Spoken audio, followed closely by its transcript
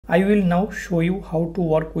I will now show you how to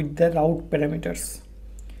work with the route parameters.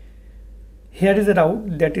 Here is a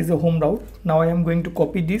route, that is a home route. Now I am going to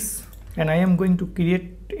copy this and I am going to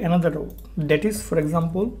create another route, that is for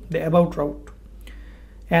example the about route,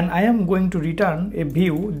 and I am going to return a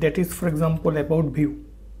view that is for example about view,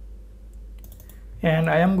 and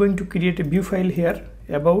I am going to create a view file here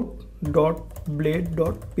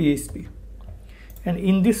about.blade.php, and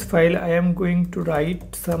in this file I am going to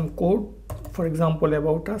write some code, for example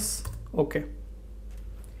about us. Okay,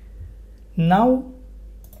 now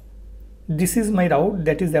this is my route,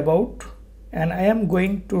 that is about, and I am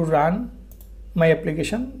going to run my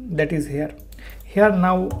application, that is here.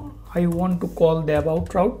 Now I want to call the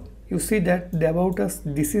about route. You see that the about us,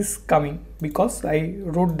 this is coming because I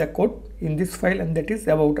wrote the code in this file, and that is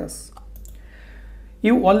about us.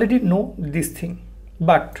 You already know this thing,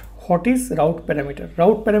 but what is route parameter?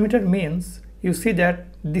 Route parameter means, you see that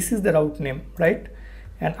this is the route name, right?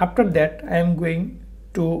 And after that I am going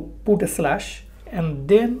to put a slash, and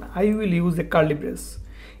then I will use a curly brace.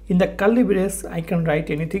 In the curly brace I can write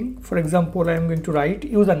anything. For example, I am going to write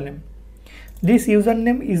username. This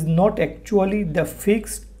username is not actually the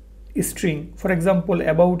fixed string. For example,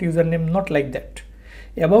 about username, not like that.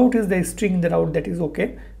 About is the string in the route, that is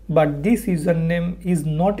okay, but this username is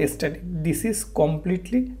not static. This is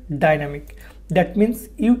completely dynamic. That means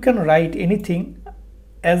you can write anything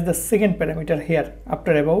as the second parameter here.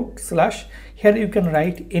 After about slash, here you can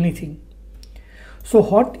write anything. So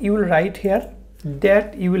what you will write here,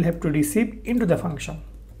 that you will have to receive into the function,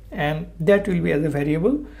 and that will be as a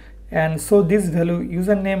variable. And so this value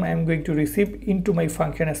username I am going to receive into my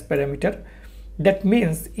function as parameter. That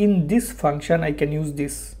means in this function I can use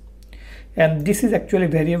this, and this is actually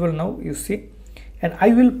variable now, you see, and I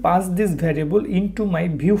will pass this variable into my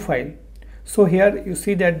view file. So here you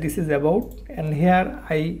see that this is about, and here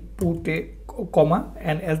I put a comma,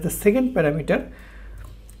 and as the second parameter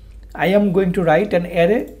I am going to write an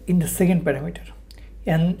array in the second parameter,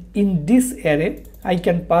 and in this array I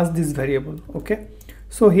can pass this variable. Okay,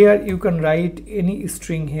 so here you can write any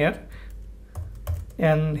string here,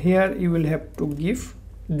 and here you will have to give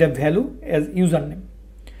the value as username.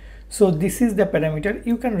 So this is the parameter.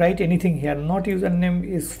 You can write anything here, not username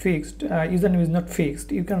is fixed, username is not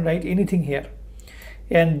fixed, you can write anything here,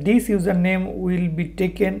 and this username will be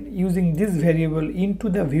taken using this variable into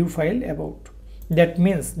the view file about. That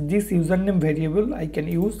means this username variable I can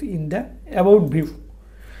use in the about view.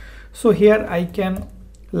 So here I can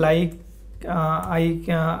like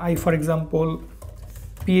I for example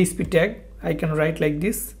PHP tag I can write like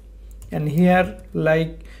this, and here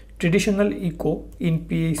like traditional echo in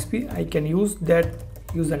PHP I can use that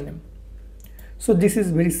username. So this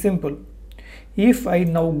is very simple. If I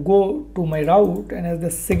now go to my route, and as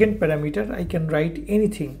the second parameter I can write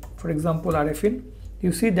anything, for example rfin,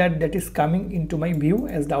 you see that that is coming into my view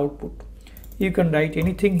as the output. You can write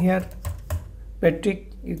anything here,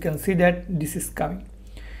 Patrick, you can see that this is coming.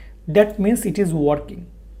 That means it is working.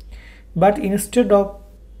 But instead of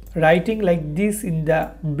writing like this in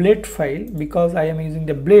the blade file, because I am using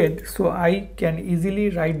the blade, so I can easily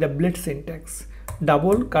write the blade syntax,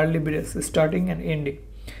 double curly brace starting and ending,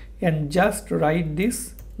 and just write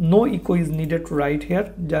this. No echo is needed to write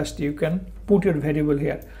here, just you can put your variable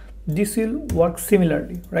here. This will work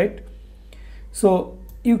similarly, right? So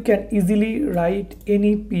you can easily write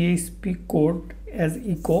any PHP code as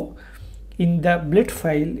echo in the blade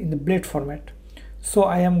file in the blade format. So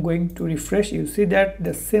I am going to refresh. You see that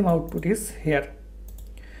the same output is here.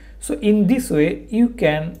 So in this way you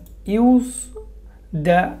can use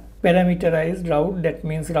the parameterized route, that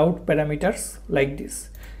means route parameters like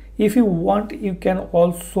this. If you want, you can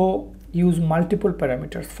also use multiple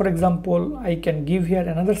parameters. For example, I can give here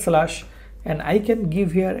another slash, and I can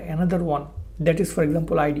give here another one, that is for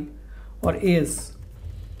example id or age.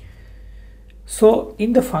 So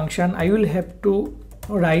in the function I will have to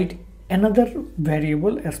write another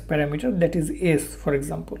variable as parameter, that is age for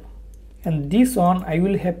example, and this one I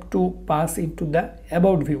will have to pass into the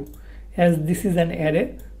about view, as this is an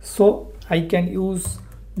array, so I can use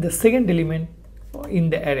the second element in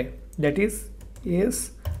the array, that is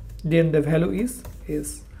age, then the value is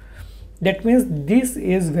age. That means this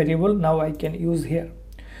age variable now I can use here.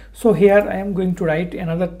 So here I am going to write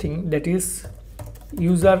another thing, that is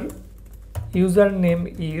username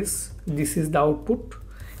is, this is the output,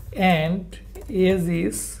 and age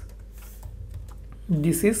is,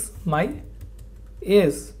 this is my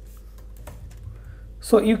age.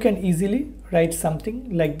 So you can easily write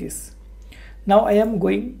something like this. Now I am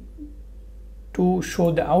going to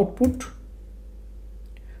show the output.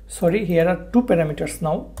 Sorry, here are two parameters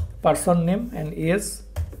now, person name and age.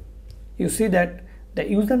 You see that the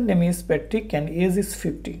username is Patrick and age is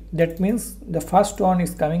 50. That means the first one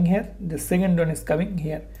is coming here, the second one is coming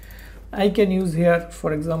here. I can use here,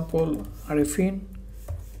 for example, Arifin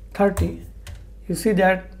 30. You see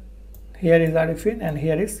that here is Arifin and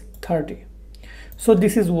here is 30. So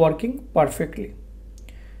this is working perfectly.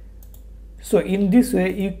 So in this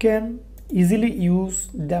way you can easily use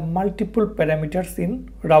the multiple parameters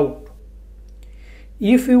in route.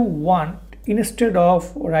 If you want, instead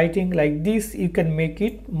of writing like this, you can make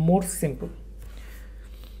it more simple.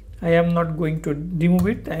 I am not going to remove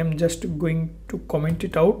it, I am just going to comment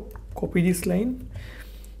it out, copy this line,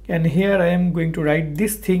 and here I am going to write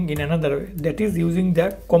this thing in another way, that is using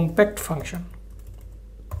the compact function.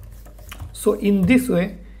 So in this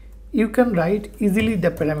way you can write easily the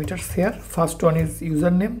parameters here. First one is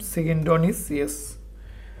username, second one is yes.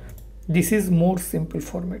 This is more simple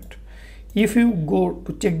format. If you go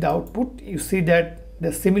to check the output, you see that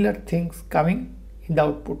the similar things coming in the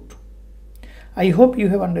output. I hope you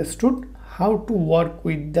have understood how to work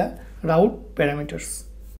with the route parameters.